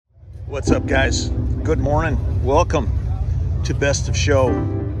What's up, guys? Good morning. Welcome to Best of Show.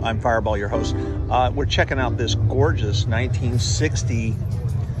 I'm Fireball, your host. We're checking out this gorgeous 1960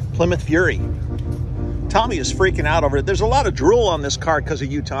 Plymouth Fury. Tommy is freaking out over it. There's a lot of drool on this car because of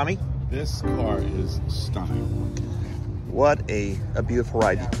you, Tommy. This car is stunning. What a beautiful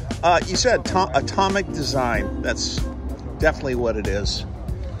ride. You said atomic design. That's definitely what it is.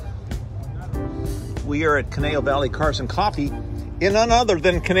 We are at Conejo Valley Cars and Coffee in none other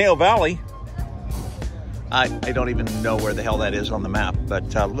than Conejo Valley. I don't even know where the hell that is on the map,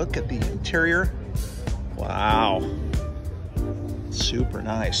 but look at the interior. Wow. Super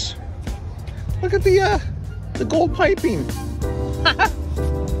nice. Look at the gold piping.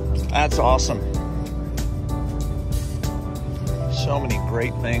 That's awesome. So many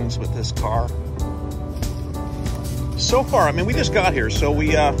great things with this car. So far, I mean, we just got here, so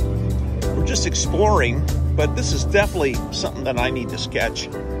we're just exploring, but this is definitely something that I need to sketch.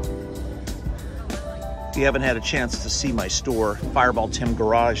 If you haven't had a chance to see my store,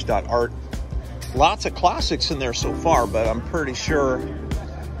 fireballtimgarage.art, lots of classics in there so far, but I'm pretty sure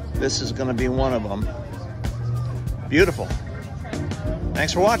this is going to be one of them. Beautiful.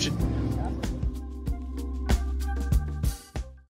 Thanks for watching.